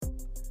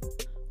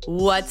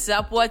What's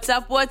up, what's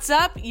up, what's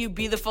up, you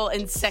beautiful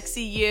and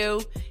sexy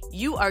you?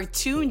 You are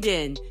tuned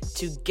in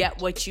to Get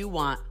What You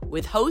Want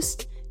with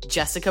host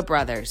Jessica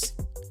Brothers.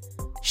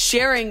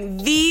 Sharing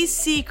these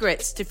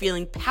secrets to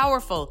feeling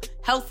powerful,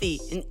 healthy,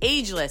 and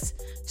ageless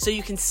so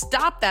you can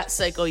stop that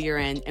cycle you're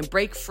in and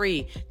break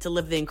free to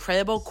live the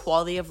incredible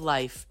quality of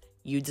life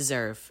you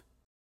deserve.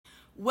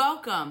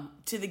 Welcome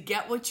to the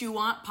Get What You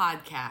Want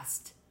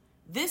podcast.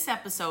 This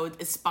episode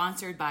is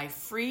sponsored by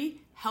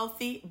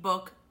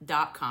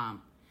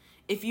freehealthybook.com.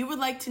 If you would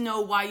like to know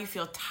why you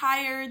feel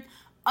tired,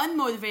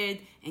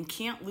 unmotivated, and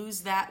can't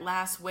lose that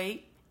last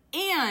weight,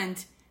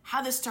 and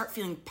how to start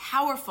feeling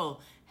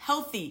powerful,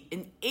 healthy,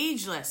 and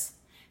ageless,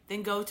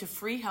 then go to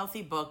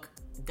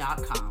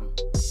freehealthybook.com.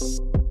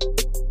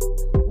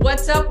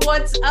 What's up,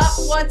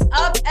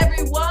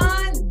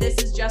 everyone?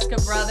 This is Jessica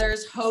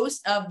Brothers,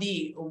 host of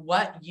the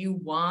What You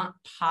Want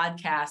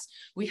podcast.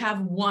 We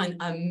have one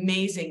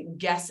amazing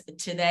guest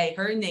today.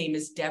 Her name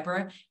is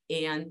Deborah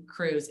Ann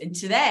Cruz. And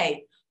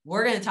today,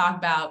 we're going to talk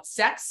about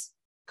sex,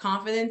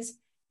 confidence,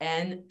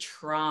 and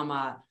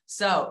trauma.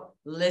 So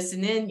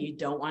listen in. You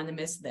don't want to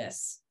miss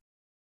this.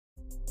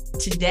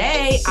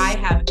 Today, I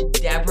have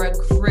Deborah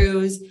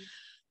Cruz.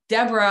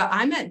 Deborah,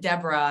 I met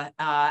Deborah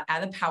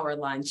at a power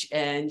lunch,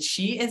 and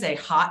she is a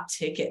hot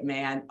ticket,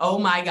 man. Oh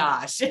my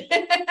gosh.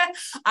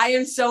 I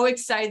am so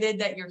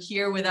excited that you're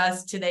here with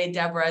us today,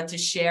 Deborah, to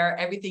share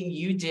everything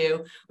you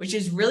do, which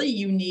is really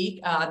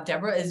unique.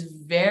 Deborah is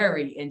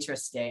very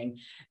interesting,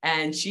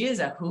 and she is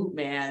a hoot,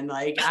 man.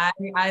 Like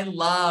I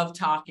love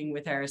talking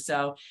with her.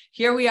 So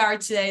here we are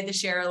today to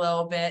share a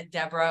little bit.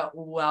 Deborah,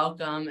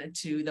 welcome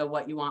to the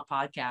What You Want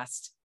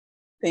podcast.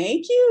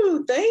 Thank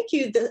you. Thank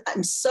you.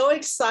 I'm so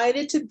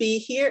excited to be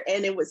here.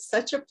 And it was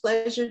such a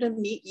pleasure to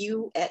meet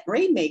you at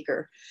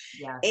Rainmaker.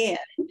 Yes. And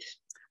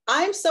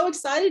I'm so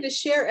excited to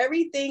share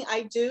everything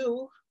I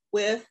do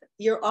with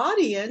your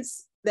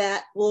audience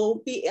that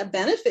will be a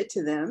benefit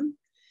to them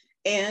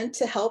and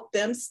to help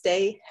them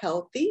stay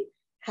healthy,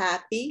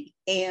 happy,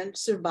 and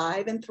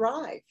survive and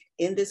thrive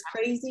in this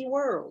crazy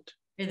world.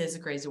 It is a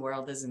crazy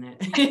world, isn't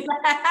it?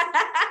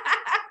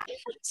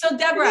 So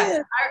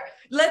Deborah,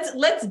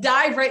 let's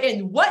dive right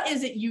in. What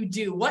is it you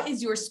do? What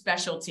is your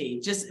specialty?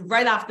 Just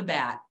right off the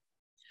bat.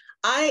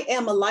 I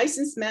am a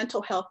licensed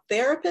mental health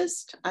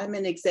therapist. I'm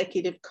an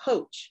executive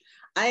coach.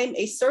 I'm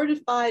a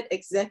certified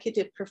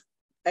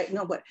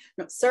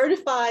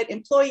certified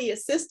employee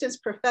assistance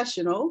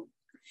professional.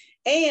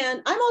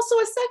 And I'm also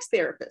a sex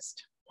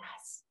therapist.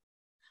 Yes.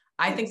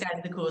 I think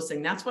that's the coolest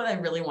thing. That's what I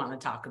really want to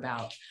talk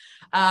about.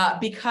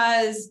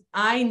 Because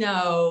I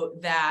know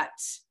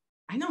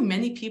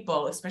many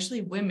people,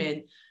 especially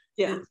women,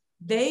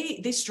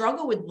 they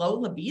struggle with low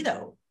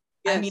libido.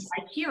 Yes. I mean,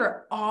 I hear it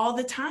all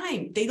the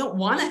time. They don't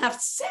want to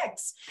have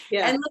sex.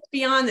 Yeah. And let's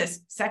be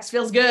honest, sex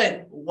feels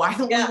good. Why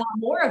don't we want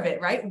more of it,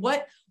 right?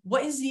 What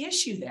is the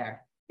issue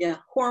there? Yeah,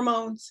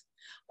 hormones,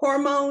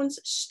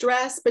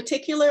 stress,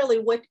 particularly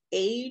what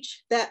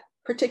age that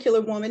particular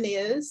woman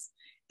is.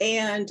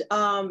 And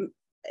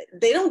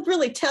they don't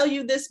really tell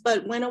you this,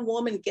 but when a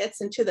woman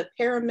gets into the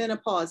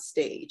perimenopause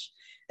stage,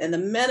 and the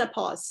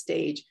menopause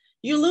stage,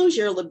 you lose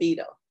your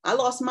libido. I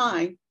lost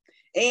mine.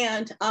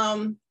 And,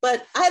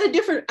 but I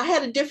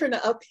had a different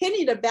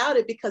opinion about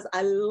it because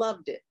I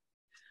loved it.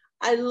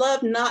 I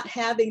love not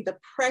having the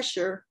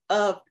pressure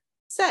of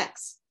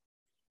sex.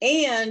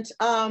 And,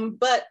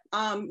 but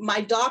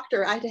my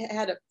doctor, I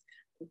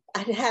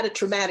had a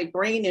traumatic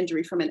brain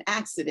injury from an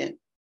accident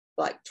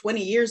like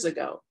 20 years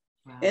ago.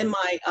 Wow. And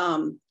my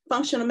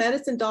functional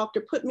medicine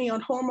doctor put me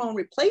on hormone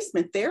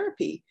replacement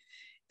therapy.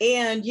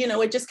 And,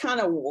 it just kind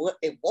of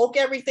woke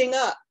everything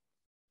up.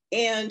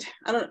 And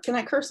can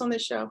I curse on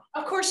this show?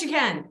 Of course you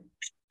can.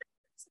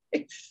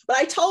 But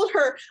I told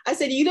her, I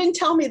said, you didn't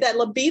tell me that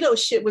libido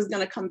shit was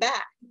going to come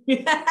back.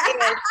 And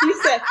she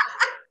said,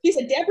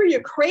 Deborah,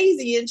 you're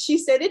crazy. And she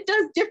said, it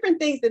does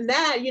different things than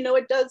that.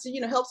 It does,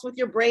 helps with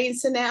your brain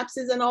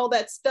synapses and all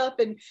that stuff.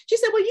 And she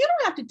said, well, you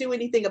don't have to do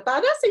anything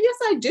about it. I said, yes,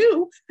 I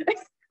do.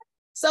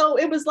 So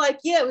it was like,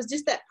 it was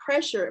just that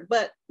pressure.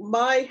 But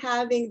by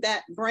having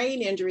that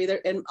brain injury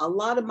there, and a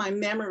lot of my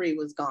memory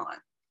was gone.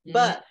 Mm-hmm.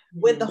 But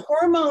with the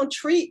hormone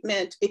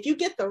treatment, if you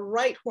get the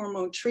right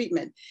hormone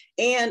treatment,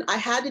 and I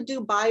had to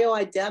do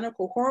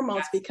bioidentical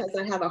hormones because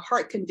I have a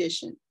heart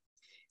condition.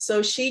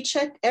 So she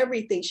checked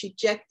everything. She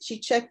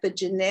checked the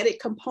genetic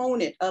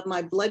component of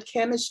my blood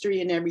chemistry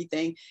and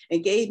everything,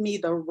 and gave me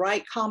the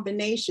right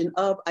combination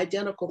of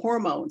identical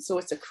hormones. So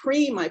it's a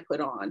cream I put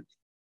on.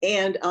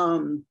 And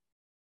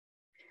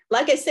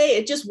like I say,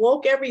 it just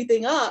woke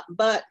everything up,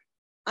 but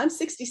I'm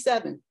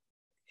 67.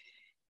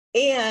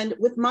 And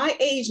with my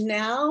age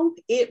now,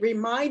 it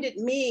reminded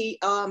me,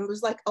 it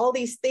was like all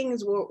these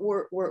things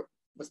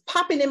was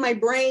popping in my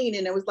brain.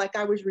 And it was like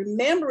I was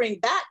remembering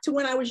back to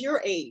when I was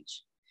your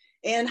age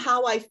and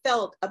how I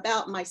felt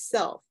about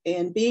myself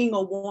and being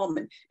a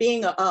woman,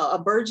 being a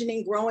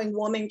burgeoning, growing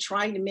woman,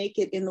 trying to make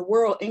it in the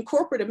world, in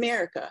corporate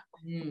America,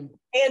 and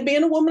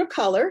being a woman of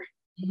color.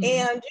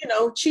 And,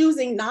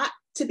 choosing not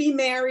to be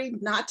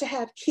married, not to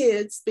have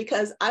kids,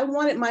 because I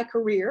wanted my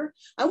career.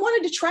 I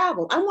wanted to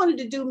travel. I wanted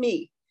to do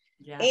me.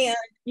 Yes. And,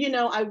 you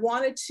know, I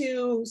wanted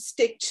to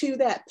stick to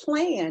that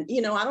plan.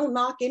 You know, I don't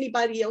knock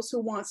anybody else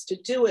who wants to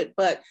do it,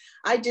 but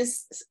I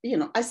just, you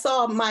know, I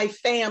saw my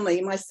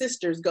family, my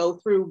sisters go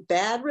through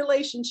bad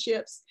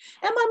relationships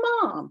and my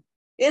mom.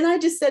 And I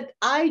just said,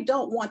 I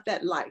don't want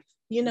that life,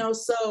 you know,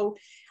 so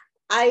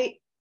I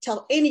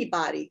tell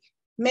anybody,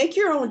 make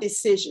your own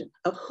decision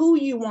of who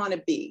you want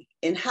to be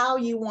and how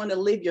you want to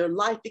live your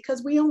life,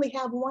 because we only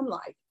have one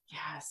life.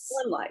 Yes.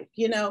 One life,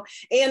 you know.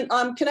 And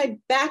can I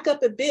back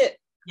up a bit?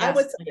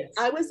 Yes,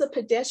 I was a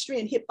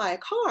pedestrian hit by a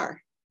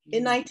car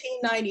in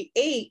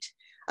 1998.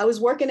 I was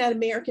working at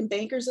American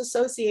Bankers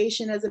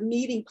Association as a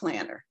meeting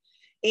planner.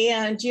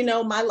 And, you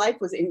know, my life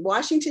was in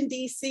Washington,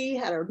 D.C.,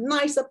 had a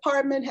nice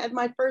apartment, had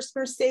my first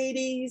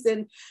Mercedes,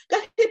 and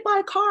got hit by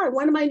a car.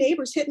 One of my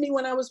neighbors hit me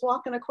when I was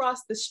walking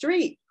across the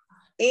street.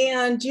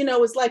 And, you know,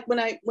 it was like when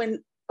I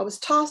was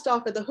tossed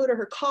off of the hood of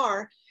her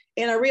car,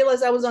 and I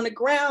realized I was on the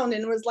ground,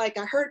 and it was like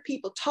I heard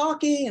people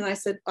talking, and I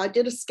said, I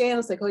did a scan. I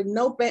was like, oh,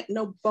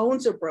 no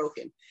bones are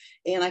broken.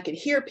 And I could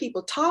hear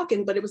people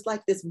talking, but it was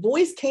like this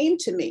voice came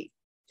to me,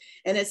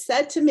 and it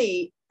said to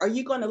me, are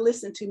you going to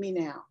listen to me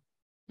now?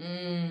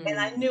 And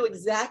I knew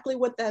exactly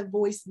what that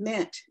voice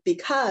meant,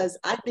 because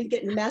I've been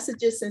getting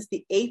messages since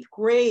the 8th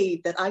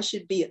grade that I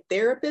should be a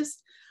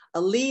therapist, a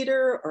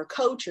leader, or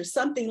coach, or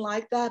something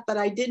like that. But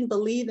I didn't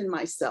believe in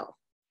myself,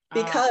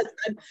 because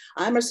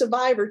I'm a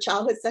survivor,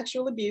 childhood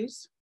sexual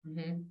abuse,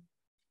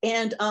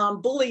 and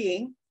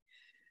bullying,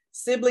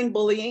 sibling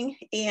bullying,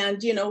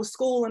 and, you know,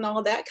 school and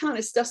all that kind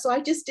of stuff. So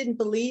I just didn't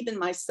believe in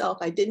myself.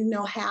 I didn't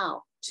know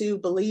how to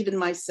believe in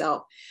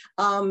myself.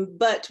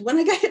 But when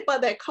I got hit by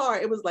that car,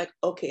 it was like,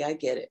 okay, I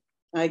get it.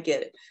 I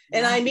get it.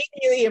 And I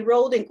immediately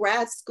enrolled in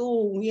grad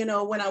school, you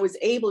know, when I was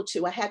able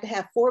to. I had to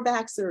have 4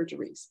 back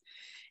surgeries.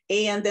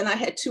 And then I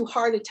had 2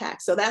 heart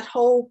attacks. So that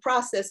whole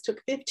process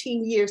took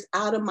 15 years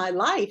out of my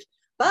life.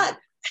 But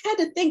I had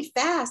to think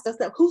fast. I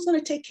thought, who's going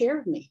to take care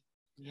of me?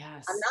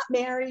 Yes. I'm not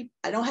married.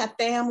 I don't have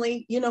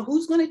family. You know,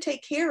 who's going to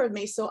take care of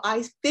me? So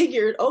I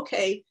figured,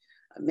 okay,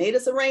 I made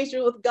this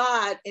arrangement with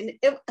God. And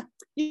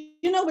you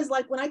know, it was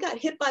like when I got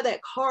hit by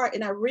that car,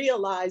 and I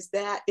realized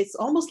that it's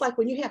almost like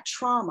when you have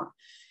trauma,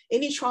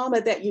 any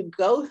trauma that you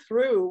go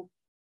through,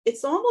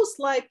 it's almost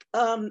like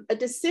a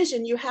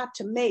decision you have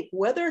to make,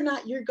 whether or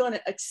not you're going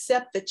to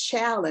accept the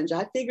challenge.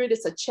 I figured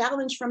it's a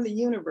challenge from the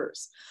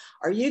universe.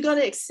 Are you going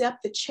to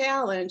accept the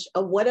challenge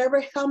of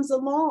whatever comes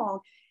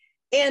along?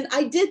 And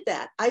I did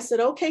that. I said,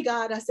 okay,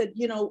 God, I said,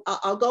 you know,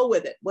 I'll go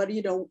with it. What,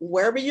 you know,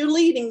 wherever you're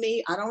leading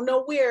me, I don't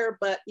know where,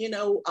 but, you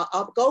know,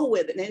 I'll go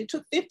with it. And it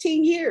took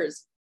 15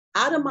 years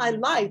out of my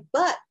life,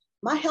 but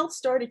my health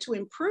started to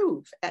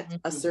improve at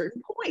a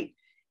certain point.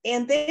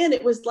 And then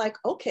it was like,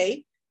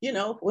 okay, you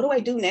know, what do I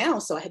do now?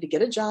 So I had to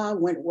get a job,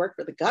 went to work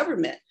for the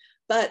government.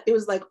 But it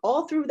was like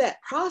all through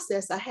that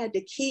process, I had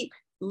to keep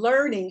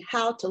learning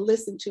how to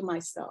listen to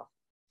myself.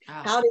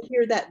 How to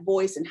hear that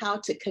voice and how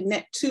to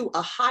connect to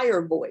a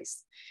higher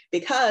voice.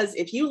 Because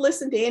if you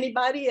listen to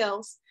anybody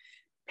else,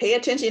 pay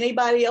attention to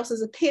anybody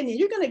else's opinion,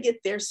 you're going to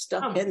get their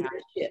stuff in their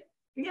shit.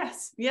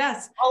 Yes,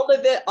 yes. All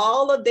of it,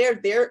 all of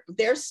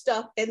their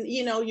stuff. And,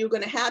 you know, you're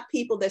going to have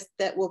people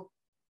that will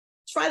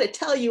try to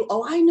tell you,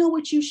 oh, I know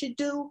what you should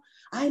do.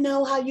 I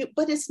know how you,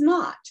 but it's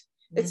not.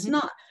 It's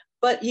not.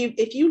 But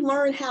if you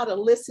learn how to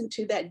listen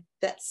to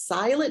that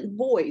silent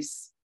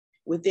voice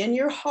within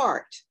your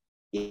heart,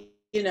 you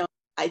know,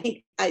 I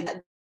think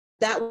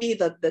that would be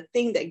the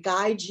thing that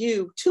guides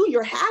you to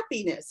your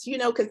happiness, you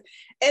know,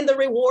 and the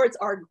rewards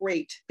are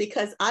great,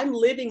 because I'm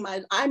living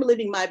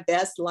my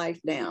best life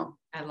now.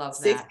 I love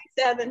that.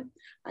 67.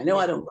 I know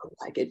I don't look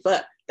like it,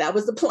 but that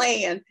was the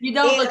plan. You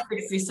don't look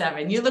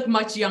 67. You look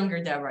much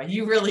younger, Deborah.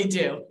 You really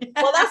do.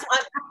 Well, that's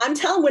what I'm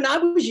telling. When I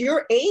was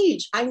your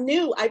age,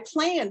 I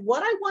planned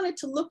what I wanted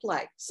to look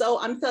like. So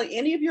I'm telling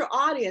any of your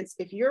audience,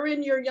 if you're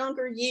in your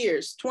younger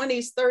years,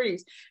 20s,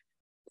 30s,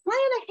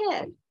 plan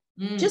ahead.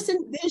 Just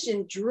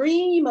envision,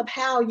 dream of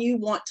how you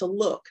want to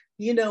look,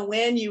 you know,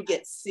 when you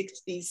get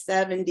 60,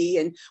 70,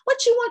 and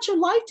what you want your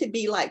life to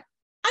be like.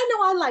 I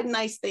know I like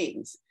nice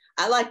things.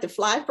 I like to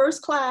fly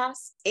first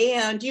class.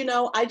 And, you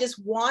know, I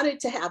just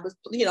wanted to have,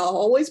 you know,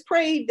 always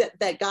prayed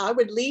that God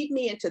would lead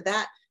me into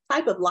that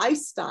type of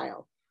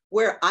lifestyle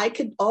where I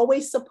could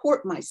always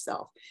support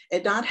myself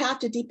and not have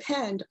to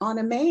depend on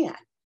a man,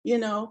 you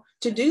know,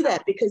 to do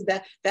that, because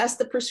that's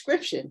the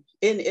prescription.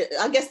 And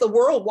I guess the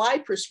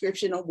worldwide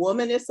prescription, a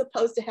woman is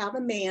supposed to have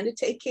a man to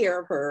take care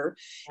of her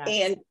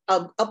and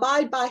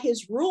abide by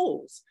his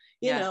rules,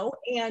 you know,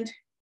 and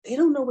they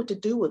don't know what to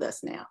do with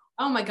us now.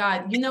 Oh my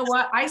God. You know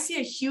what? I see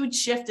a huge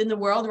shift in the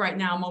world right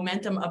now,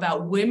 momentum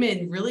about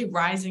women really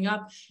rising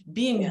up,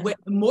 being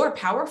more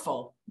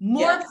powerful,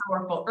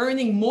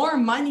 earning more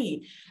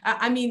money.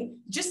 I mean,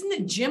 just in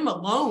the gym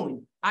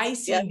alone, I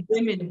see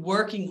women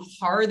working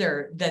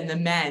harder than the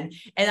men.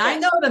 And I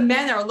know the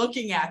men are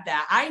looking at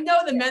that. I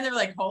know the men are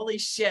like, holy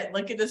shit,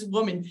 look at this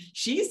woman.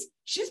 She's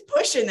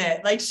pushing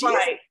it. Like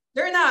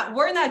we're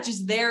not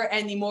just there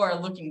anymore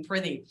looking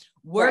pretty.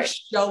 We're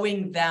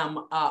showing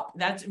them up.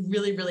 That's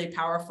really, really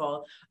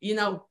powerful. You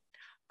know,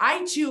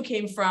 I too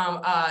came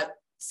from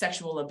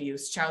sexual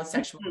abuse, child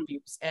sexual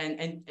abuse,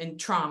 and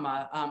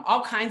trauma,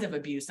 all kinds of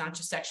abuse, not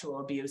just sexual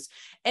abuse,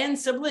 and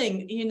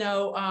sibling,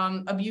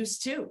 abuse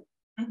too.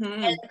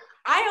 And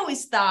I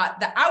always thought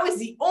that I was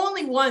the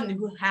only one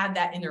who had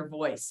that inner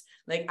voice.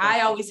 Like I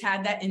always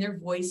had that inner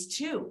voice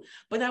too,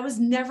 but I was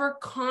never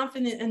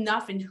confident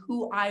enough in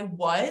who I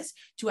was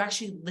to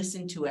actually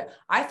listen to it.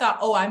 I thought,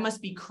 oh, I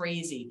must be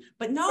crazy,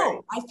 but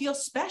no, I feel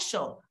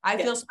special. I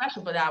feel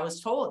special, but I was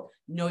told,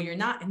 no, you're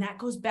not. And that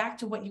goes back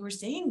to what you were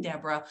saying,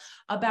 Deborah,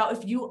 about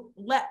if you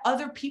let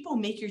other people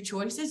make your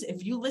choices,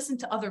 if you listen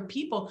to other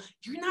people,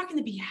 you're not going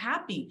to be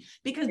happy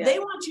because they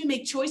want you to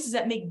make choices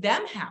that make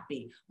them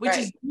happy, which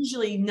is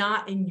usually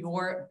not in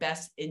your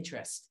best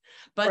interest.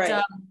 But,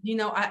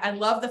 I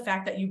love the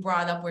fact that you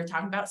brought up, we're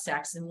talking about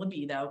sex and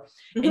libido,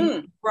 and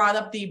you brought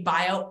up the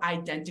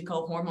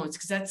bioidentical hormones,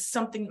 because that's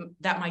something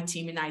that my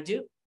team and I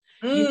do.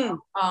 We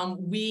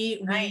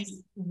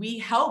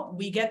help,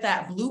 we get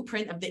that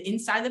blueprint of the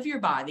inside of your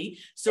body.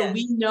 So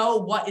we know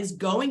what is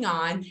going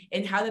on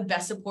and how to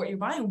best support your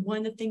body. And one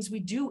of the things we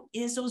do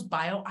is those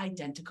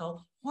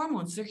bioidentical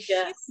hormones. They're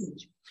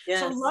huge.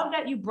 So I love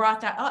that you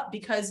brought that up,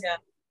 because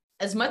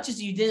as much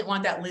as you didn't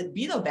want that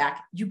libido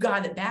back, you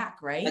got it back,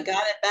 right? I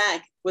got it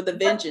back with a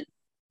vengeance.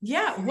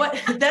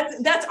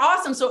 That's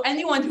awesome. So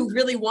anyone who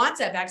really wants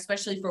that back,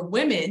 especially for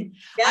women,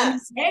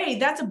 A,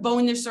 that's a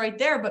bonus right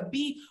there. But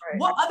B,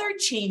 what other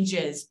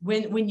changes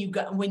when you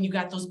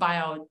got those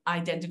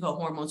bioidentical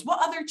hormones? What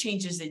other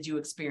changes did you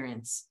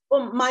experience?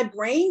 Well, my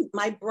brain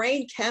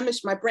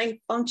chemistry, my brain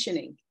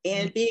functioning,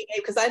 and being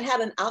able, because I'd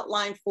had an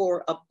outline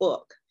for a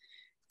book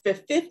for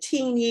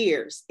 15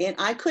 years, and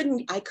I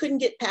couldn't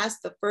get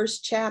past the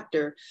first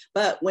chapter.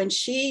 But when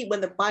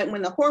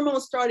the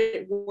hormones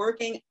started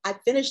working, I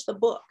finished the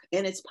book,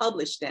 and it's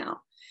published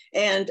now.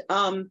 And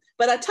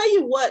but I tell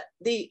you what,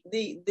 the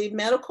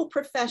medical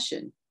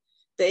profession,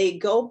 they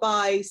go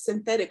by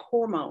synthetic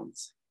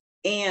hormones,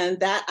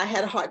 and that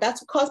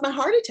that's what caused my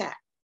heart attack.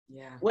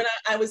 Yeah. When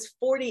I was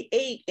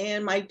 48,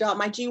 and my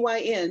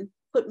GYN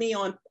put me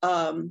on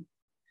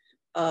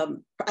I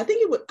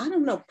think it was, I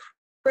don't know,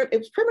 it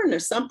was Premarin or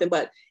something,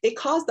 but it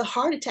caused the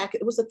heart attack.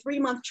 It was a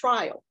 3-month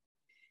trial.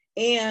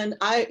 And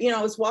I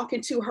was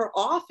walking to her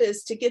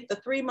office to get the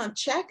 3-month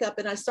checkup,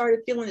 and I started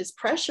feeling this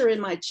pressure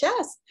in my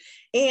chest.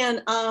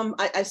 And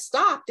I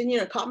stopped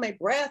and, caught my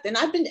breath, and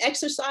I've been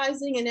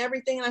exercising and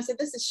everything. And I said,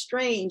 this is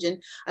strange.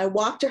 And I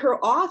walked to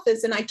her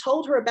office and I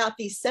told her about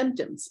these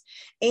symptoms,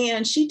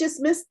 and she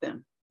dismissed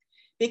them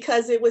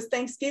because it was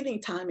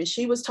Thanksgiving time and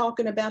she was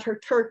talking about her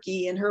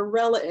turkey and her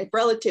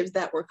relatives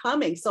that were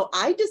coming. So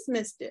I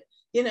dismissed it.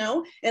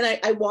 And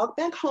I walked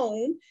back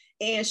home,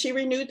 and she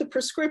renewed the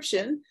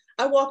prescription.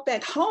 I walked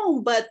back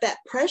home, but that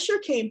pressure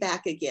came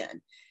back again.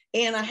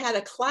 And I had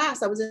a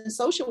class, I was in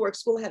social work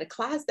school, I had a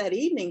class that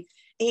evening,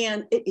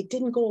 and it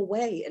didn't go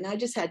away. And I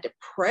just had to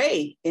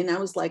pray. And I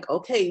was like,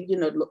 okay,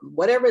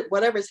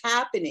 whatever's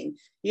happening,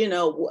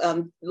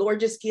 Lord,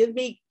 just give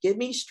me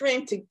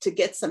strength to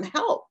get some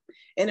help.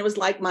 And it was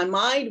like my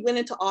mind went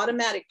into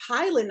automatic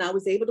pilot, and I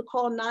was able to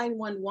call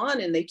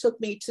 911, and they took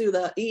me to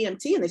the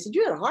EMT, and they said,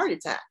 you had a heart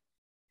attack.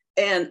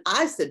 And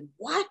I said,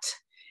 what?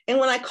 And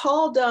when I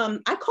called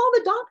the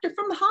doctor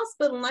from the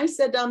hospital, and I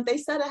said, they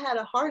said I had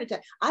a heart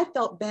attack. I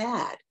felt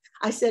bad.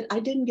 I said,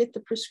 I didn't get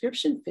the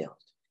prescription filled.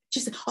 She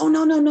said, oh,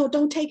 no,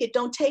 don't take it.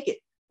 Don't take it.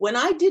 When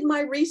I did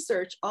my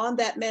research on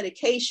that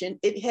medication,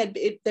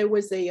 there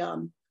was a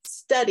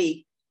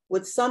study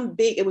with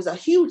it was a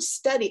huge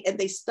study, and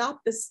they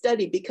stopped the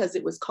study because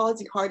it was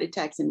causing heart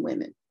attacks in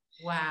women.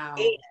 Wow.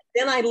 And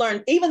then I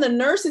learned, even the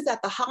nurses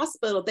at the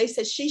hospital, they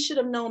said she should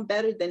have known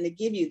better than to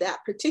give you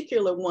that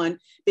particular one,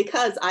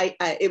 because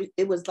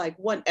it was like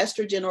one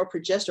estrogen or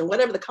progesterone,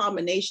 whatever the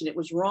combination, it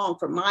was wrong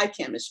for my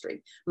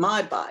chemistry,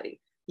 my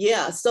body.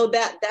 Yeah. So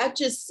that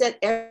just set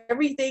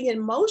everything in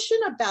motion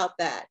about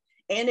that.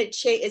 And it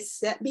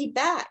set me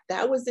back.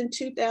 That was in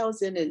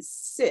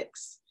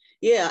 2006.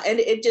 Yeah. And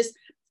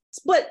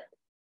but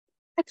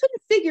I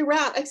couldn't figure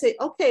out, I said,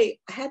 okay,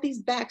 I had these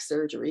back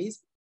surgeries.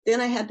 Then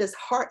I had this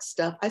heart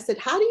stuff. I said,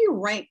 how do you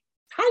rank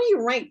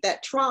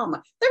that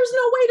trauma? There was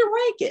no way to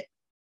rank it.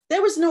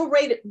 There was no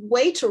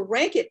way to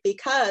rank it,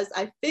 because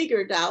I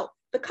figured out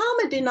the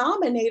common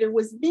denominator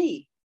was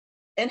me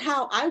and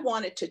how I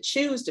wanted to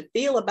choose to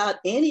feel about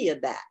any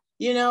of that.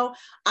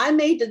 I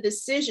made the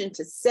decision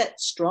to set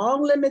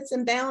strong limits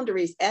and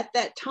boundaries at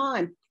that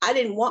time. I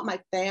didn't want my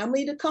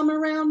family to come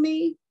around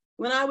me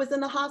when I was in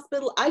the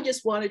hospital. I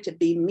just wanted to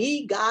be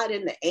me, God,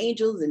 and the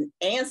angels and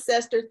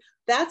ancestors.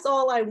 That's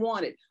all I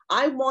wanted.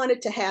 I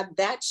wanted to have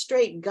that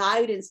straight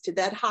guidance to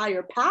that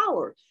higher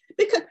power,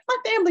 because my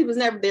family was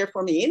never there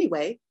for me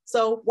anyway.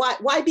 So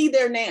why be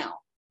there now?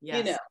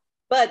 Yes.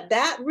 But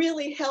that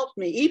really helped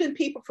me. Even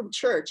people from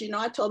church,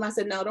 I told them, I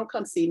said, no, don't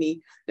come see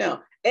me. No.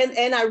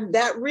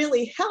 That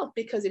really helped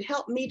because it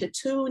helped me to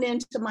tune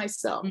into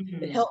myself.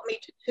 Mm-hmm. It helped me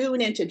to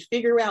tune in, to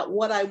figure out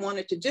what I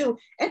wanted to do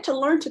and to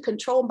learn to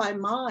control my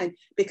mind.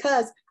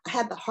 Because I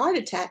had the heart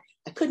attack,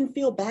 I couldn't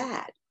feel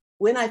bad.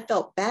 When I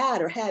felt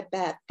bad or had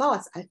bad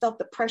thoughts, I felt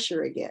the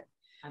pressure again.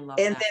 And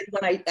then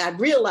when I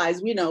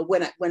realized,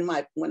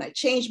 when I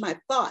changed my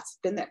thoughts,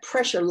 then that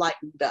pressure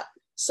lightened up.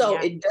 So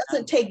it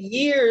doesn't take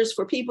years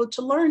for people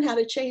to learn how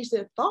to change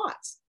their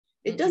thoughts.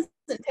 It doesn't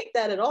take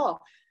that at all.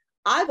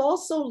 I've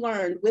also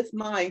learned with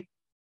my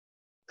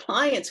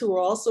clients who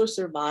are also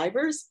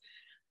survivors,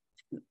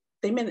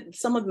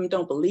 some of them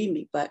don't believe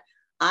me, but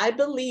I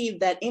believe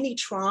that any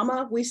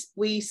trauma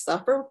we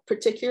suffer,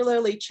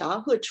 particularly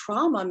childhood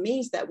trauma,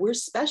 means that we're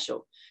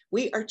special.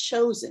 We are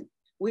chosen.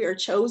 We are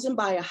chosen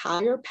by a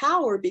higher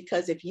power,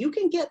 because if you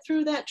can get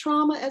through that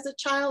trauma as a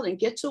child and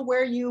get to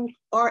where you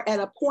are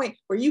at a point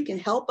where you can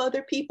help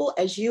other people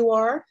as you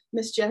are,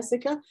 Miss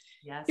Jessica,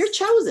 you're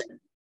chosen.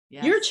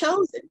 Yes. You're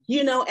chosen,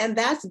 and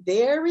that's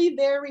very,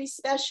 very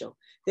special,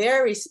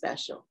 very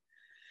special.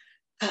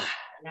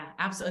 Yeah,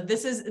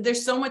 absolutely.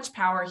 There's so much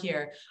power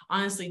here.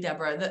 Honestly,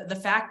 Deborah, the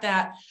fact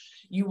that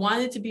you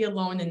wanted to be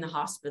alone in the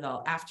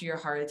hospital after your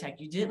heart attack,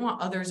 you didn't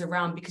want others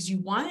around because you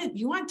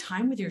want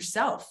time with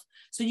yourself.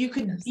 So you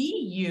could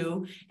be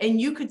you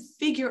and you could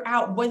figure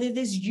out what it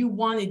is you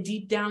wanted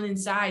deep down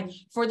inside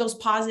for those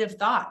positive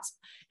thoughts.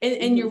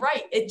 And you're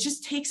right. It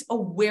just takes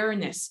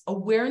awareness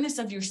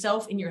of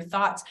yourself and your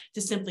thoughts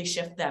to simply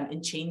shift them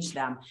and change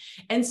them.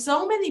 And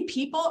so many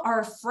people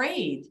are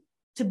afraid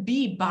to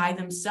be by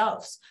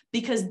themselves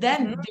because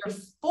then they're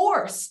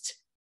forced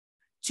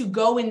to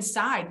go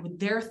inside with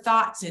their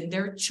thoughts and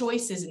their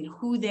choices and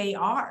who they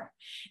are.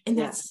 And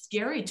that's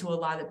scary to a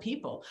lot of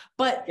people,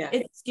 but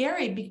it's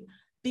scary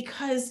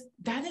because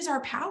that is our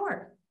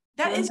power.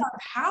 That is our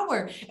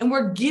power. And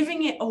we're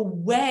giving it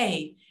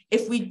away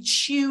if we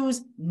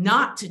choose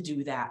not to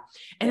do that.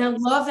 And I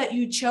love that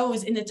you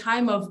chose in a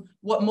time of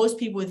what most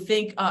people would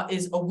think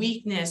is a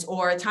weakness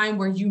or a time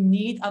where you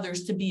need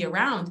others to be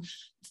around.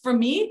 For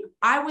me,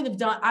 I would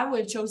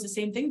have chose the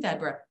same thing,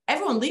 Deborah.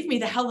 Everyone leave me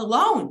the hell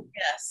alone.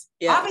 Yes.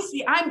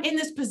 Obviously, I'm in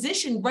this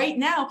position right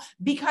now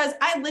because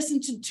I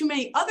listened to too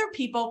many other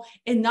people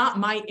and not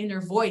my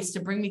inner voice to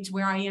bring me to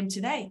where I am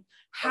today.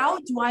 How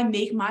do I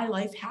make my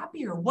life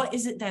happier? What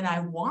is it that I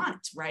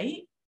want?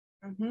 Right?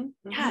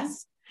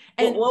 Yes.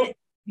 And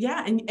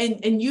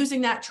and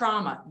using that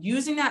trauma,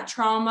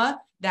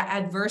 that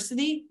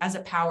adversity as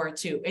a power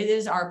too. It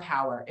is our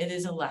power. It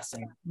is a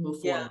lesson.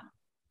 Move forward.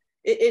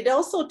 It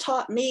also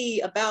taught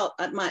me about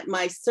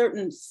my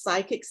certain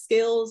psychic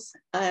skills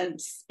and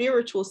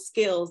spiritual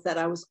skills that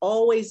I was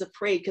always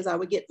afraid, because I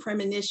would get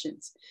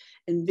premonitions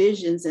and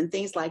visions and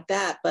things like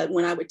that. But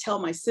when I would tell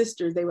my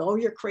sisters, they were, oh,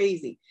 you're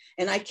crazy.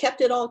 And I kept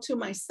it all to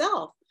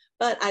myself.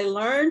 But I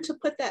learned to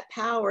put that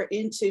power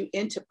into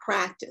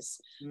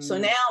practice. So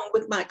now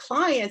with my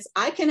clients,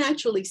 I can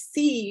actually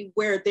see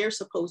where they're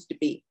supposed to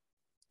be.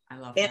 I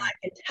love that. And I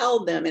can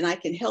tell them and I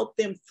can help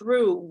them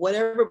through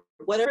whatever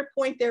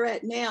point they're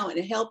at now,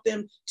 and help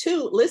them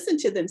to listen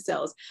to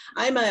themselves.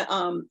 I'm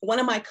one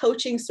of my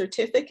coaching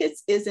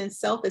certificates is in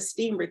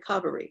self-esteem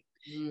recovery.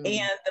 And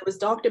there was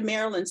Dr.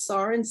 Marilyn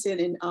Sorensen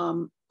in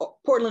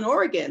Portland,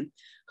 Oregon,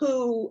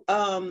 who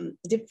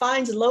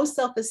defines low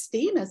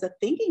self-esteem as a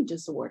thinking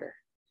disorder.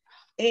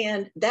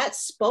 And that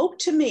spoke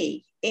to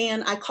me.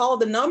 And I called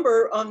the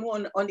number on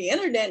the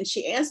internet, and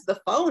she answered the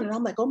phone. And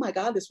I'm like, oh my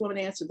God, this woman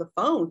answered the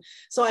phone.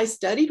 So I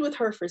studied with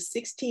her for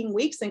 16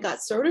 weeks and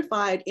got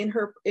certified in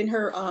her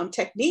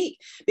technique,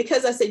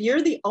 because I said,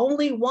 you're the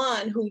only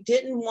one who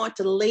didn't want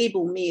to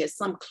label me as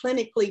some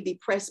clinically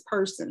depressed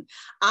person.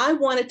 I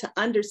wanted to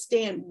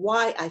understand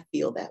why I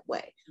feel that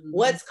way.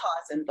 What's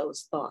causing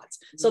those thoughts?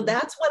 So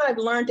that's what I've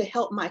learned to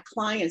help my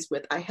clients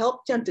with. I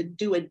help them to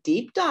do a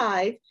deep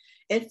dive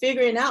and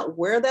figuring out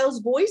where those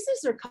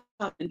voices are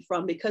coming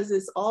from, because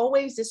there's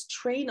always this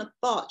trail of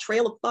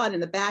thought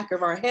in the back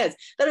of our heads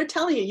that are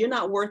telling you you're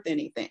not worth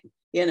anything.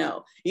 You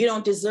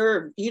don't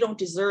deserve that.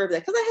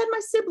 Because I had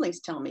my siblings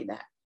tell me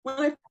that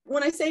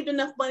when I saved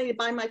enough money to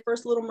buy my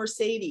first little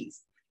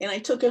Mercedes, and I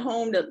took it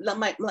home to let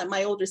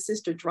my older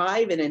sister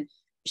drive it, and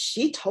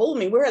she told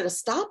me we're at a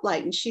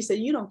stoplight, and she said,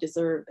 you don't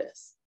deserve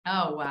this.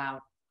 Oh, wow.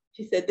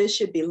 She said, this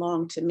should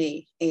belong to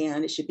me,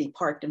 and it should be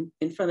parked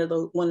in front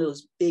of one of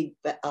those big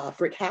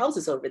brick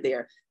houses over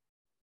there.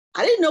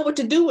 I didn't know what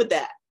to do with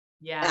that.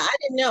 Yeah, I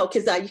didn't know,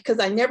 because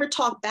I never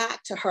talked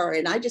back to her.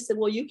 And I just said,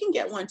 well, you can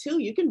get one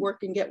too. You can work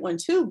and get one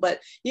too. But,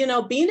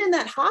 being in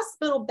that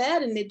hospital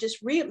bed, and it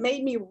just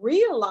made me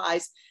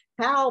realize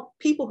how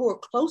people who are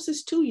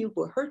closest to you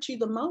will hurt you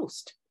the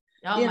most.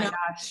 Oh my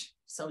gosh.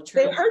 So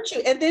true. They hurt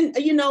you. And then,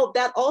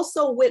 that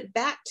also went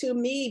back to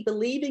me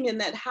believing in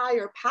that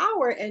higher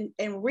power and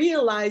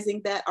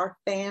realizing that our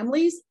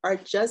families are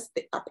just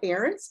our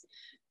parents,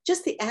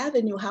 just the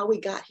avenue how we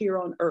got here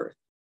on earth.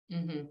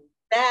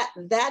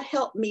 That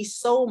helped me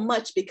so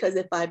much, because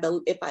if I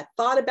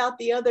thought about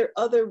the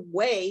other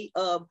way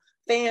of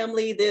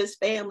family, this,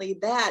 family,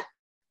 that,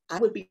 I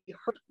would be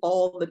hurt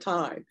all the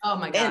time. Oh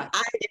my God. And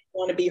I didn't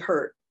want to be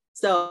hurt.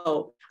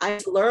 So I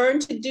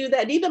learned to do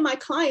that. Even my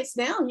clients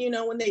now,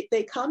 when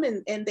they come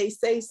and they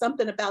say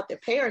something about their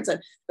parents,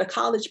 and the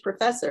college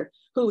professor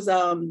who's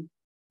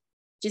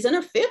she's in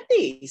her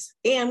 50s.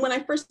 And when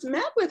I first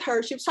met with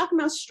her, she was talking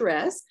about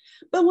stress.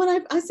 But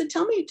when I said,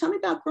 tell me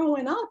about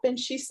growing up. And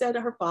she said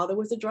her father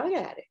was a drug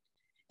addict.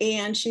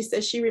 And she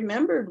said she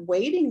remembered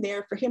waiting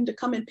there for him to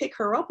come and pick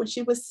her up when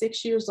she was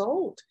 6 years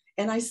old.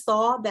 And I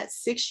saw that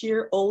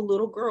 6-year-old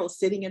little girl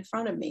sitting in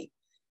front of me.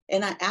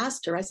 And I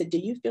asked her, I said, do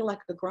you feel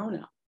like a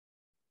grown-up?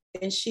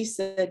 And she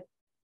said,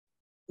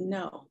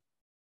 no,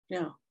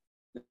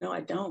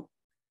 I don't.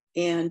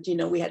 And,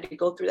 we had to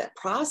go through that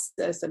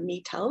process of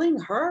me telling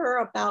her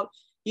about,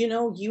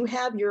 you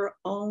have your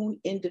own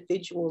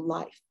individual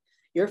life.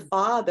 Your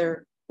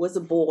father was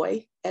a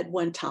boy at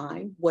one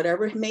time,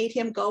 whatever made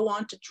him go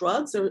on to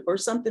drugs or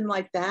something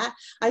like that.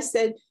 I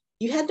said,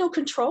 you had no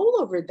control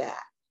over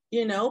that,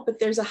 but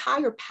there's a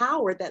higher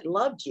power that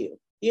loved you,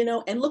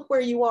 and look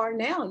where you are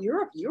now.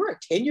 You're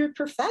a tenured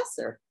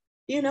professor,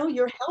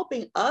 you're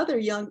helping other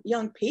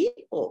young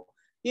people.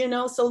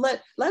 So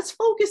let's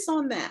focus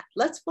on that.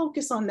 Let's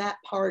focus on that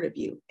part of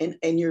you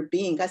and your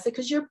being. I said,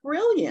 because you're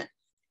brilliant.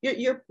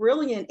 You're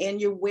brilliant,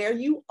 and you're where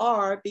you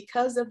are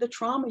because of the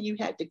trauma you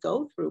had to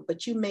go through,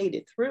 but you made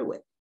it through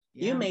it.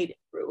 Yeah. You made it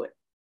through it.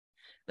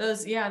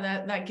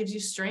 That gives you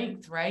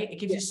strength, right? It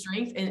gives you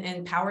strength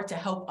and power to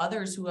help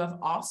others who have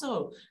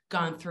also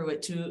gone through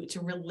it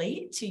to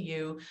relate to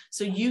you.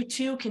 So you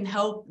too can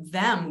help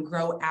them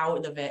grow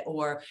out of it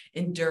or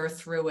endure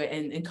through it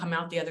and come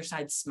out the other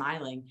side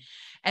smiling.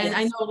 And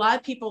I know a lot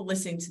of people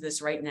listening to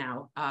this right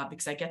now,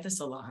 because I get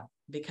this a lot,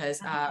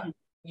 because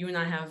you and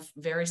I have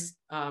very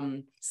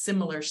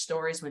similar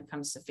stories when it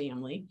comes to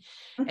family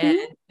and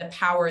the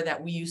power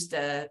that we used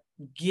to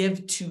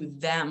give to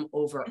them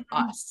over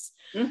us.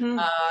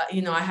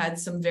 I had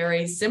some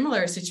very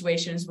similar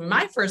situations with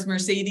my first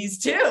Mercedes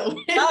too. Oh,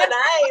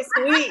 nice,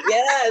 sweet,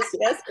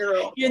 yes,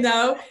 girl.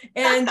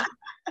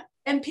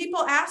 And people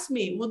ask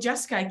me, well,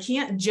 Jessica, I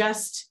can't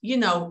just,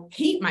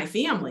 hate my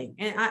family.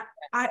 And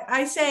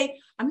I say,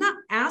 I'm not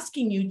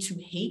asking you to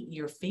hate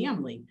your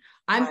family.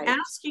 I'm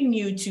asking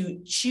you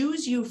to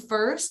choose you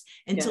first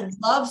and to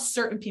love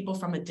certain people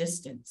from a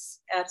distance.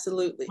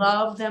 Absolutely.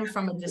 Love them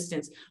from a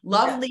distance.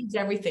 Love leads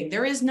everything.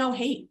 There is no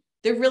hate.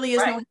 There really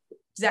is no hate.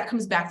 That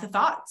comes back to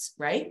thoughts,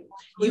 right?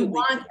 Absolutely. You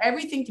want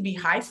everything to be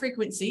high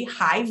frequency,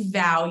 high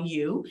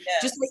value,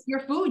 just like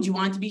your food. You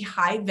want it to be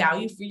high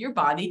value for your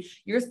body.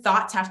 Your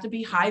thoughts have to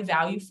be high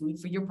value food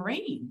for your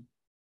brain.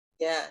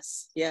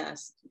 Yes.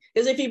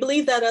 Because if you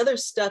believe that other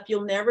stuff,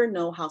 you'll never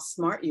know how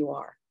smart you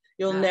are.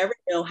 You'll never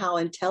know how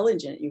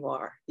intelligent you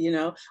are.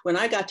 When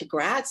I got to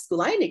grad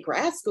school, I ended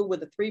grad school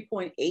with a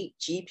 3.8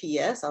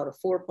 GPS out of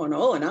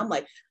 4.0. And I'm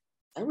like,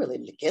 I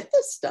really get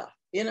this stuff.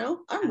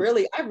 I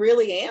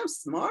really am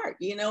smart,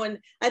 and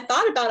I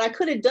thought about, I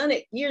could have done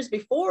it years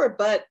before,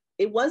 but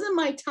it wasn't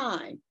my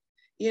time.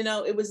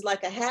 It was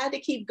like I had to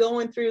keep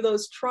going through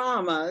those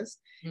traumas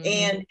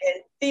and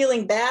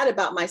feeling bad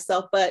about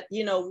myself. But,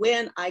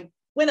 when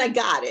I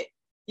got it,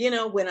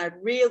 when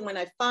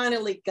I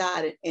finally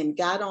got it and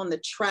got on the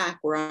track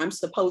where I'm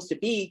supposed to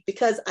be,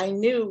 because I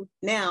knew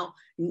now,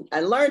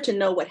 I learned to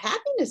know what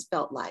happiness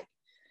felt like.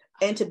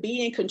 And to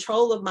be in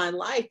control of my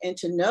life and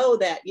to know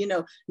that,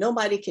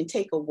 nobody can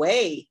take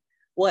away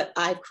what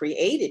I've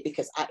created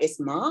because it's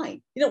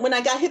mine. When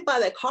I got hit by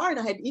that car and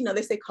I had,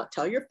 they say,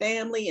 tell your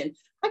family. And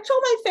I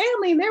told my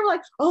family and they were like,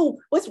 oh,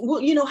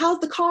 how's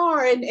the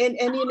car? And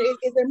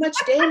is there much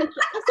damage?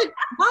 I said,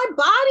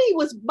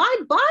 my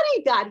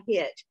body got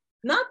hit,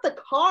 not the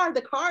car.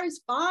 The car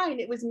is fine.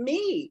 It was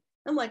me.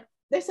 I'm like,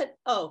 they said,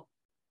 oh.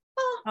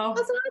 I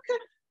said, okay.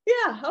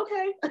 Yeah,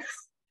 okay.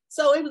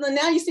 So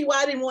now you see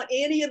why I didn't want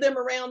any of them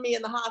around me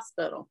in the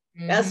hospital.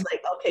 That's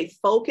like, okay,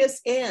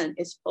 focus in.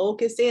 It's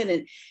focus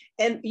in.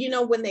 And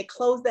when they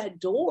close that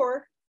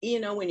door,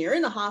 when you're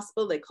in the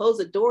hospital, they close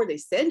the door, they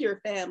send your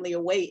family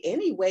away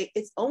anyway.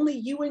 It's only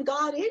you and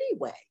God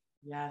anyway.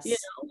 Yes.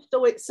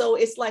 So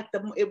it's like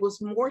it was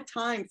more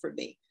time for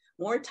me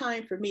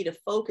to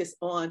focus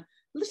on,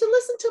 to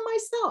listen to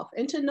myself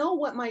and to know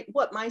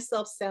what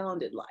myself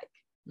sounded like,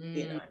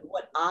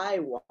 what I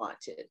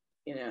wanted,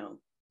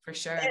 For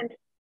sure. And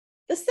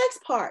the sex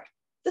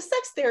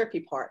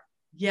therapy part.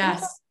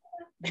 Yes.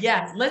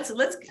 Yes.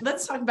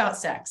 Let's talk about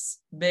sex,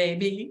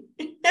 baby.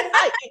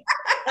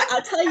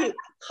 I'll tell you,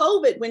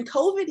 when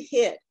COVID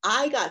hit,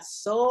 I got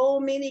so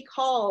many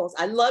calls.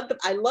 I love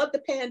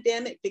the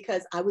pandemic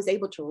because I was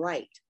able to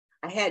write.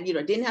 I had,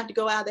 didn't have to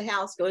go out of the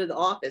house, go to the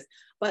office,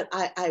 but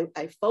I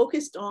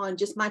focused on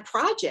just my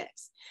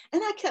projects.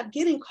 And I kept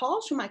getting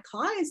calls from my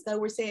clients that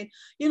were saying,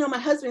 my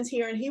husband's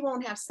here and he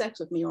won't have sex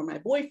with me, or my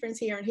boyfriend's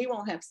here and he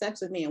won't have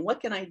sex with me. And what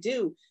can I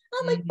do? And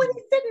I'm like, well,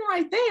 he's sitting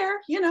right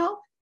there,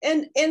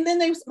 and then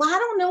they was, well, I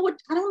don't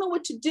know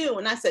what to do.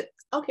 And I said,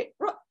 okay,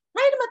 write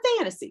him a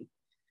fantasy.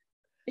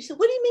 They said,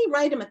 what do you mean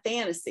write him a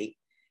fantasy?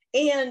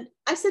 And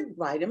I said,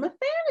 write him a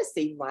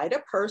fantasy, write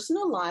a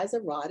personalized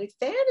erotic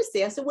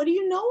fantasy. I said, what do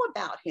you know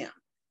about him?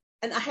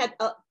 And I had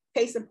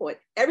Case in point,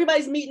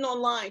 everybody's meeting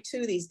online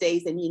too these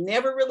days, and you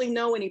never really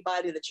know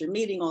anybody that you're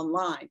meeting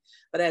online.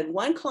 But I had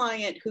one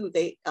client who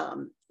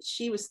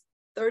she was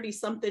 30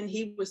 something,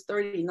 he was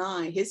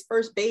 39, his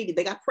first baby,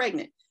 they got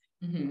pregnant.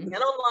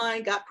 Met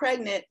online, got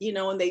pregnant, you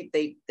know, and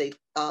they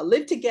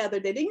lived together.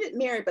 They didn't get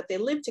married, but they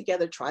lived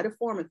together, try to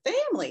form a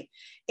family.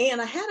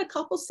 And I had a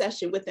couple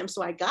session with him,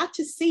 so I got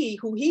to see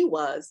who he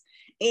was.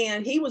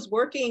 And he was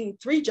working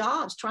 3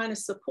 jobs trying to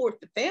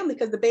support the family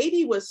because the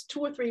baby was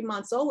 2 or 3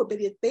 months old, but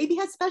the baby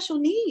had special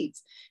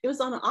needs. It was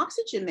on an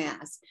oxygen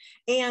mask.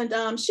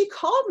 And she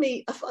called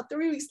me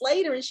 3 weeks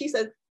later and she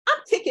said, I'm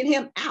kicking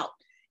him out.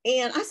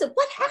 And I said,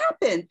 what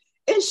happened?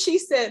 And she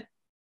said,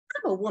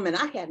 I'm a woman,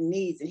 I have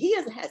needs, and he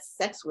hasn't had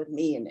sex with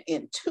me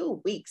in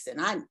 2 weeks, and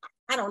I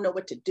don't know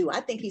what to do. I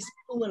think he's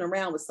fooling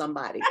around with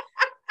somebody.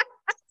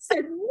 I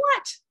said,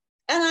 what?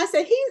 And I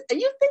said, and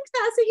you think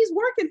that? I said, he's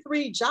working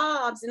 3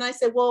 jobs. And I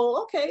said,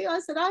 well, okay. I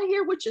said, I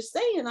hear what you're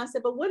saying. I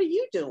said, but what are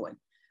you doing?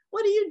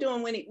 What are you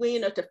doing when you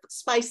know, to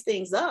spice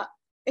things up?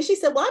 And she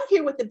said, well, I'm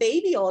here with the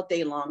baby all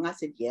day long. I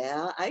said,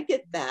 yeah, I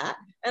get that.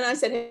 And I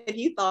said, have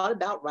you thought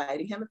about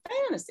writing him a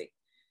fantasy?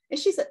 And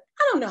she said,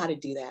 I don't know how to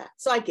do that.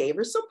 So I gave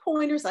her some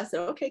pointers. I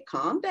said, okay,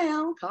 calm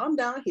down,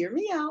 hear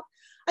me out.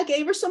 I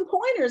gave her some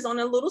pointers on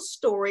a little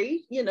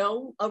story, you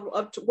know,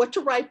 of what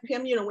to write for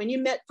him. You know, when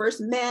you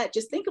first met,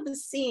 just think of the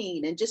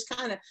scene and just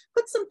kind of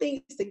put some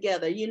things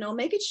together, you know,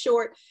 make it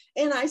short.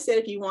 And I said,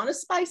 if you want to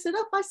spice it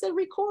up, I said,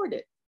 record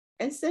it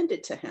and send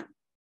it to him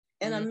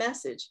and a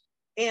message.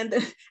 And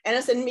I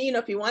said, you know,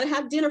 if you want to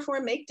have dinner for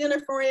him, make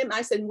dinner for him.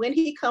 I said, when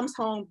he comes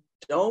home,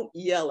 don't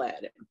yell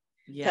at him.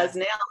 Because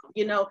now,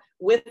 you know,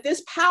 with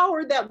this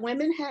power that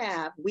women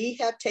have, we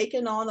have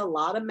taken on a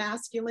lot of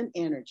masculine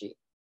energy.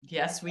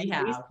 Yes, we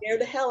have. We scare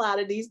the hell out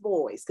of these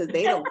boys because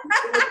they don't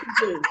know what to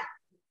do.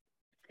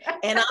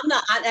 And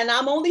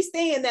I'm only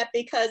saying that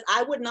because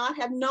I would not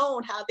have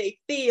known how they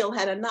feel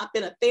had I not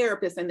been a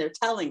therapist and they're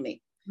telling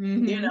me,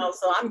 you know,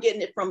 so I'm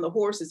getting it from the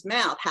horse's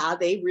mouth, how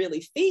they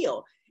really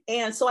feel.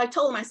 And so I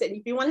told him, I said,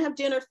 if you want to have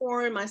dinner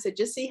for him, I said,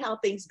 just see how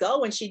things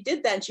go. And she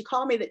did that. And she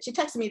called me, she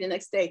texted me the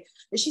next day.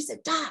 And she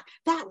said, Doc,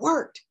 that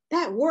worked.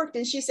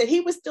 And she said,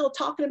 he was still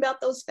talking about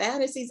those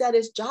fantasies at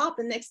his job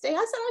the next day. I said,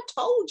 I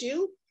told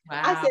you.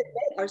 Wow. I said,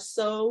 men are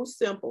so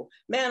simple.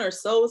 Men are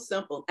so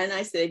simple. And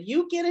I said,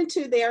 you get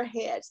into their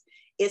heads.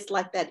 It's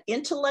like that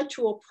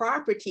intellectual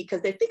property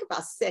because they think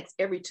about sex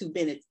every 2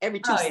 minutes, every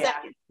 2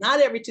 seconds,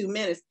 not every 2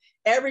 minutes,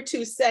 every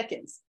 2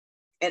 seconds.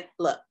 And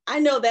look, I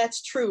know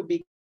that's true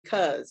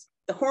because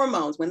the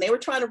hormones, when they were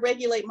trying to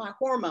regulate my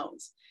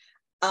hormones,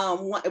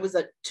 it was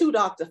 2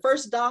 doctors. The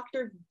first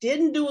doctor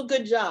didn't do a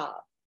good job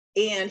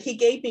and he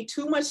gave me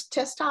too much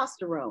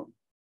testosterone.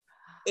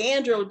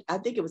 I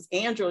think it was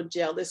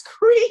androgel, this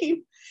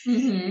cream.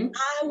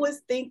 I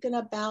was thinking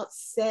about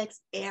sex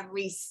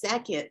every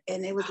second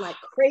and it was like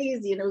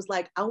crazy. And it was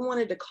like, I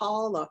wanted to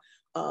call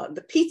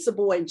the pizza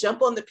boy and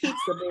jump on the pizza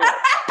boy.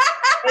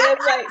 And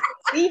it's like,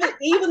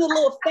 even the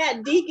little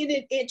fat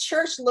deacon in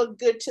church looked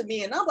good to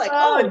me. And I'm like,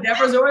 oh,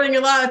 Deborah's ordering a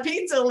lot of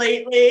pizza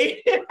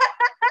lately. It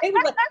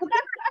was like,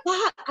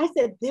 God, I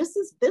said,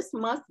 this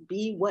must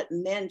be what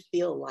men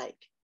feel like.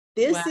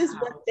 This is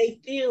what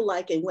they feel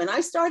like. And when I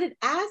started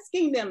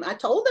asking them, I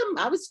told them,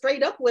 I was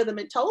straight up with them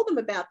and told them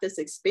about this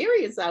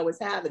experience I was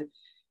having.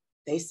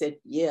 They said,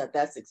 yeah,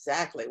 that's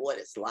exactly what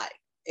it's like.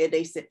 And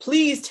they said,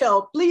 please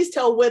tell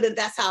women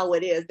that's how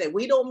it is, that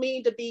we don't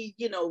mean to be,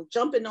 you know,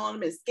 jumping on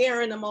them and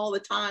scaring them all the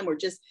time or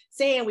just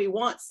saying we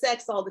want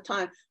sex all the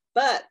time.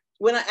 But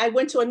when I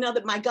went to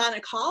my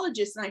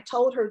gynecologist and I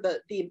told her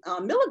the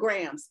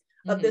milligrams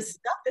of this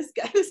stuff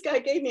this guy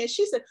gave me, and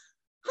she said,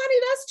 honey,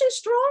 that's too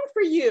strong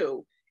for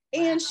you.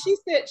 And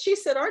she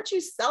said, aren't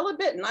you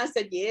celibate? And I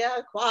said, yeah,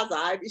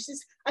 quasi.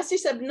 She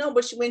said, no,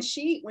 but when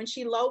she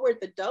lowered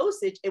the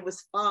dosage, it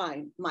was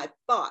fine, my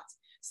thoughts.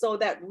 So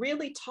that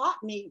really taught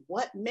me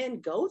what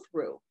men go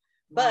through.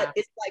 But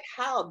it's like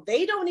how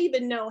they don't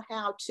even know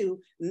how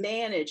to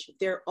manage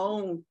their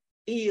own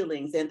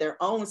feelings and their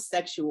own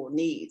sexual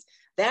needs.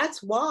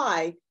 That's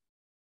why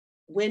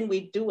when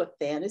we do a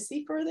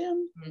fantasy for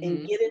them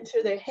and get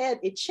into their head,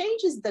 it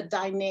changes the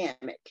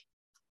dynamic.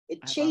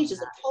 It changes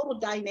the total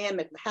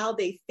dynamic of how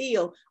they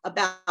feel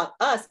about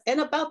us and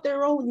about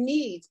their own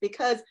needs,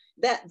 because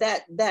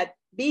that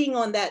being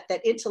on that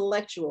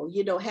intellectual,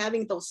 you know,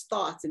 having those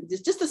thoughts and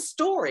just a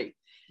story,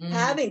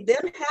 having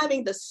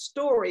the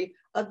story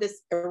of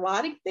this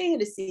erotic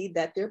fantasy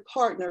that their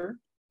partner,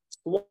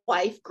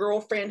 wife,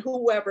 girlfriend,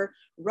 whoever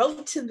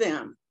wrote to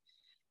them.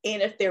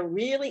 And if they're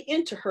really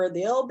into her,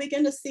 they'll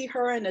begin to see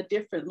her in a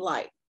different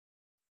light.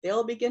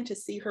 They'll begin to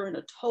see her in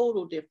a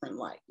total different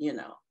light, you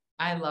know.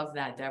 I love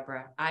that,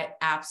 Deborah. I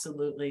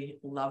absolutely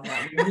love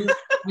that.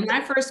 When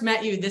I first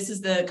met you, this is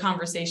the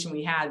conversation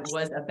we had,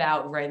 was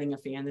about writing a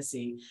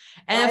fantasy.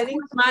 And of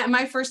course,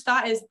 my first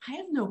thought is, I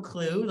have no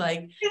clue.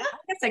 Like, I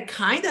guess I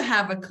kind of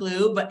have a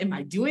clue, but am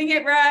I doing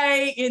it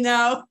right? You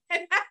know?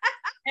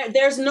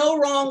 There's no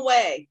wrong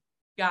way.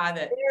 Got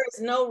it. There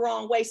is no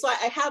wrong way. So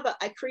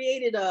I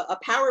created a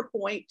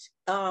PowerPoint,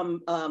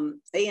 and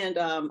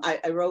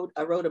I wrote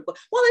a book.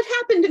 Well, it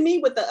happened to me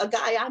with a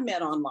guy I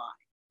met online.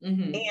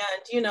 Mm-hmm.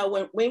 And you know,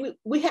 when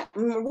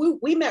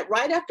we met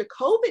right after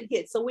COVID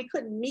hit, so we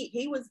couldn't meet.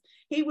 He was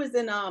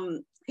in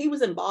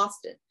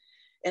Boston,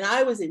 and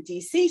I was in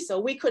DC, so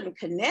we couldn't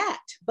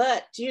connect.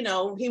 But you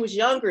know, he was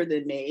younger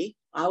than me.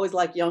 I always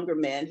liked younger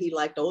men. He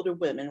liked older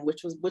women,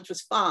 which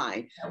was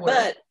fine.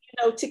 But you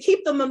know, to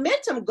keep the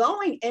momentum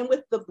going, and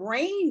with the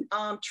brain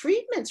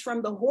treatments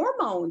from the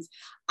hormones,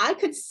 I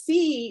could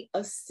see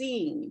a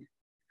scene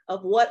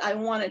of what I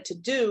wanted to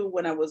do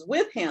when I was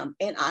with him,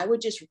 and I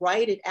would just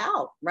write it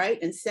out, right,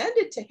 and send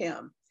it to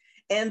him.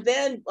 And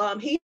then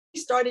he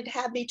started to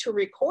have me to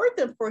record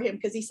them for him,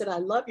 because he said, I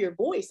love your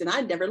voice. And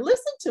I never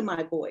listened to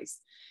my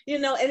voice, you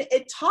know, and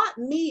it taught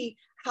me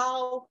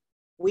how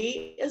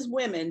we as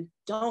women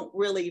don't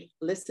really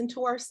listen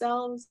to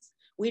ourselves.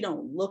 We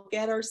don't look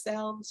at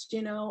ourselves,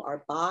 you know,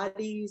 our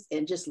bodies,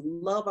 and just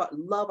love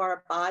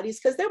our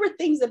bodies. Because there were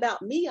things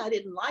about me I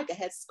didn't like. I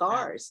had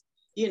scars,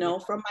 you know,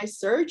 from my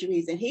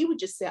surgeries. And he would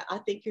just say, I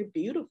think you're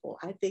beautiful.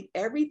 I think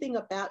everything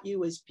about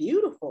you is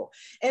beautiful.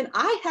 And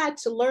I had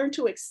to learn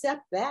to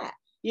accept that,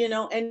 you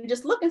know, and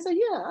just look and say,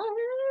 yeah, I'm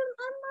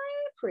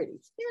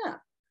pretty. Yeah.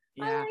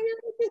 I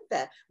get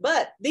that.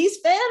 But these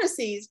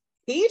fantasies,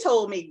 he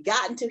told me,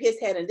 got into his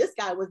head. And this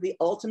guy was the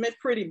ultimate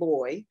pretty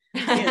boy.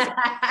 You know? And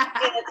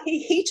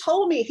he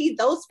told me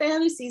those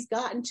fantasies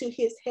got into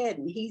his head.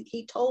 And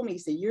he told me, he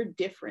said, you're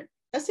different.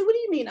 I said, what do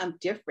you mean I'm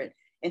different?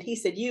 And he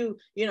said, you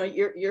know,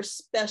 you're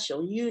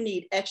special. You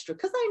need extra.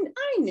 Because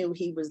I knew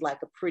he was like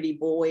a pretty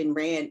boy and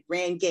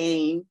ran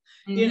game,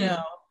 you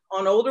know,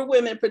 on older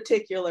women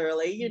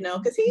particularly, you know,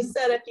 because he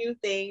said a few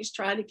things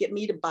trying to get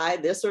me to buy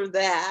this or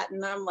that.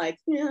 And I'm like,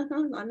 yeah,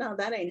 no,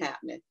 that ain't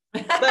happening.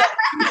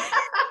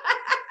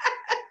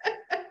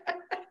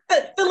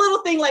 But the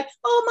little thing like,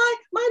 oh,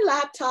 my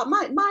laptop,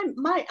 my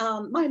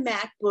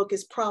MacBook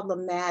is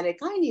problematic.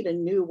 I need a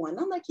new one.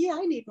 I'm like, yeah,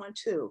 I need one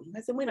too.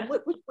 I said,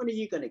 which one are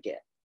you going to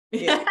get?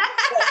 Yeah.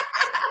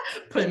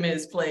 Put him in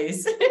his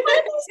place.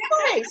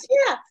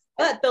 Yeah.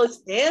 But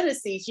those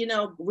fantasies, you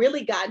know,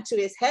 really got into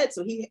his head.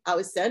 So I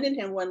was sending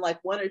him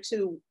one or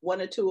two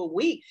a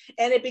week.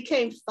 And it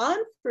became fun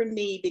for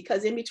me,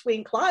 because in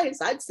between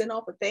clients, I'd send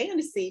off a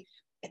fantasy,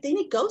 and then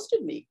he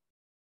ghosted me.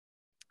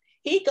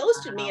 He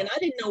ghosted me, and I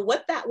didn't know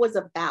what that was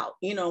about.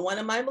 You know, one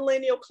of my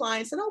millennial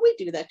clients said, oh, we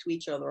do that to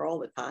each other all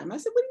the time. I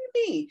said, what do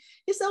you mean?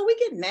 He said, oh, we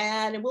get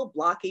mad and we'll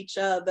block each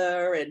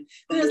other. And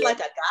it's like,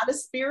 I got a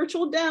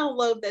spiritual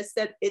download that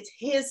said it's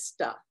his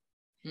stuff.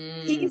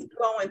 He's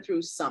going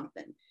through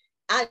something.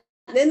 And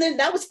then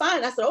that was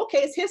fine. I said,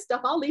 okay, it's his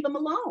stuff. I'll leave him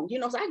alone. You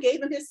know, so I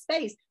gave him his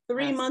space.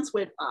 3 months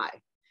went by.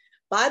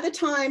 By the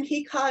time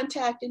he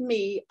contacted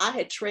me, I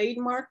had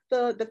trademarked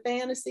the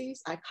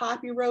fantasies. I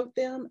copywrote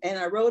them, and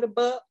I wrote a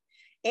book.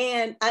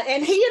 And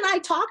he and I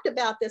talked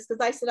about this,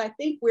 because I said, I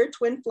think we're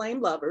twin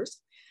flame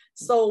lovers,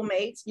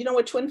 soulmates. You know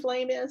what twin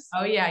flame is?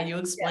 Oh yeah, you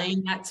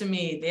explained that to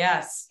me.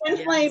 Yes.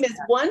 Twin flame is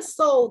one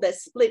soul that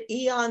split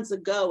eons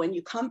ago, and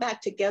you come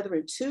back together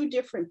in two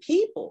different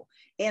people.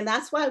 And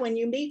that's why when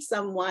you meet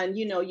someone,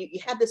 you know, you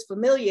have this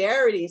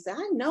familiarity. Say,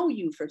 I know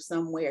you from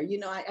somewhere. You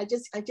know, I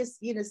just,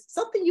 you know,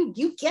 something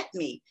you get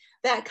me,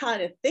 that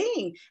kind of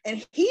thing.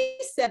 And he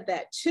said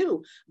that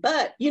too.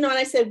 But, you know, and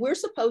I said, we're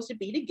supposed to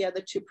be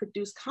together to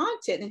produce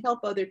content and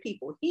help other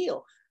people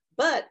heal.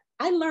 But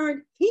I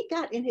learned he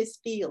got in his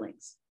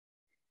feelings.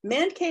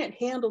 Men can't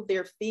handle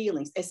their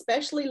feelings,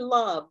 especially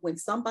love. When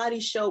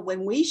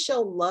we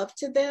show love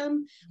to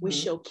them, we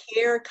show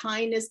care,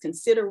 kindness,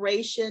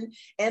 consideration,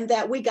 and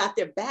that we got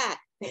their back.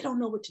 They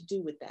don't know what to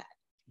do with that,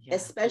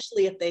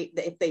 especially if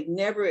they've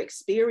never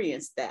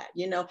experienced that,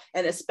 you know,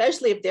 and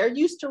especially if they're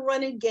used to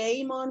running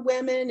game on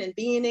women and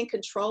being in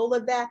control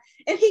of that.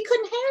 And he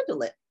couldn't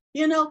handle it.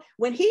 You know,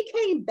 when he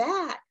came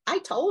back, I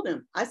told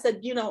him, I said,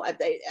 you know,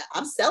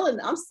 I'm selling.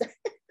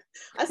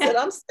 I said,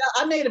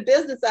 I made a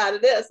business out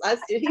of this.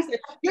 He said,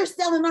 you're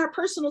selling our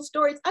personal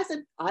stories. I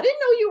said, I didn't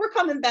know you were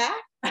coming back.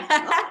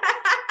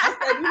 I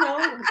said, you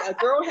know, a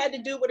girl had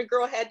to do what a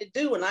girl had to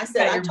do. And I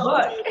said, I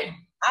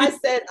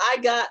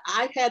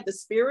had the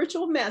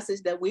spiritual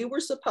message that we were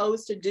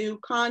supposed to do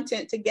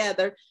content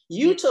together.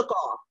 You took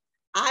off.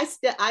 I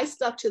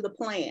stuck to the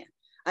plan.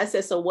 I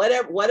said, so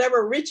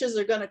whatever riches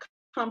are going to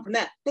come from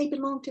that, they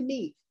belong to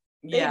me.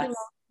 They belong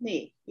to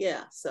me.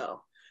 Yeah.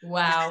 So.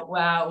 Wow.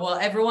 Well,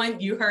 everyone,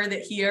 you heard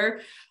it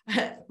here.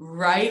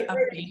 Write a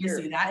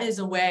fantasy. That is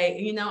a way,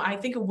 you know, I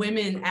think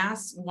women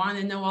want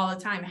to know all the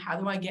time, how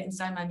do I get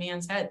inside my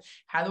man's head?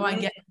 How do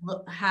I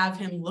have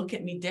him look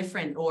at me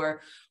different?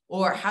 Or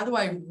how do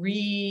I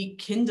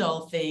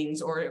rekindle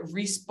things or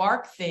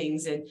respark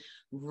things? And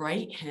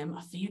write him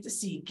a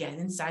fantasy, get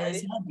inside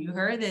his head. You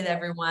heard it,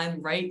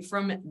 everyone, right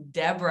from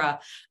Deborah.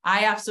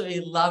 I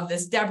absolutely love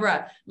this.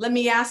 Deborah, let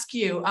me ask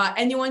you,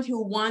 anyone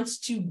who wants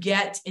to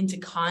get into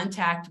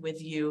contact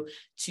with you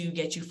to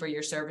get you for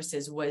your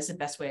services, what is the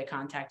best way to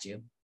contact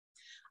you?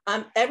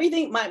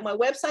 Everything, my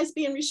website's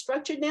being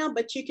restructured now,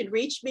 but you can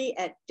reach me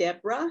at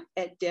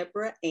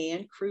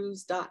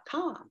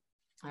Deborah@DeborahAnnCruz.com.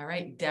 All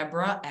right,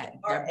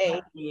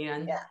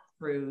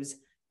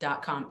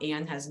 Deborah@DeborahAnnCruz.com.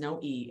 Ann has no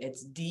E.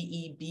 It's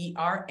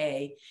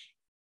DeborahAnn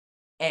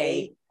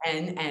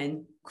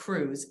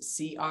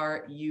Cruz,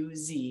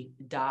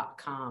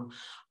 Cruz.com.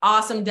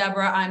 Awesome,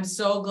 Deborah. I'm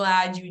so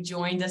glad you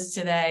joined us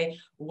today.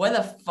 What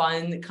a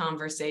fun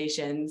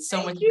conversation.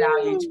 So much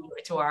value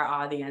to our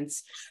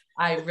audience.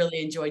 I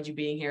really enjoyed you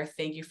being here.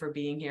 Thank you for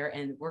being here.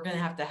 And we're going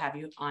to have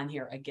you on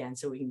here again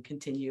so we can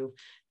continue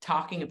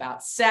talking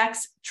about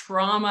sex,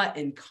 trauma,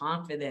 and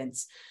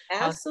confidence.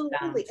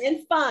 Absolutely.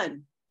 And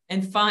fun.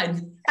 And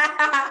fun.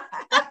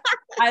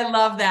 I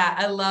love that.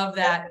 I love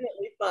that.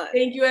 Definitely fun.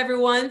 Thank you,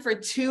 everyone, for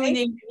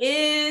tuning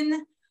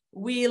in.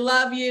 We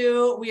love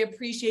you. We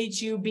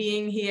appreciate you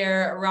being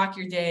here. Rock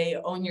your day.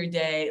 Own your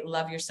day.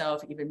 Love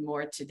yourself even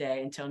more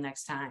today. Until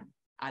next time.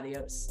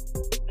 Adios.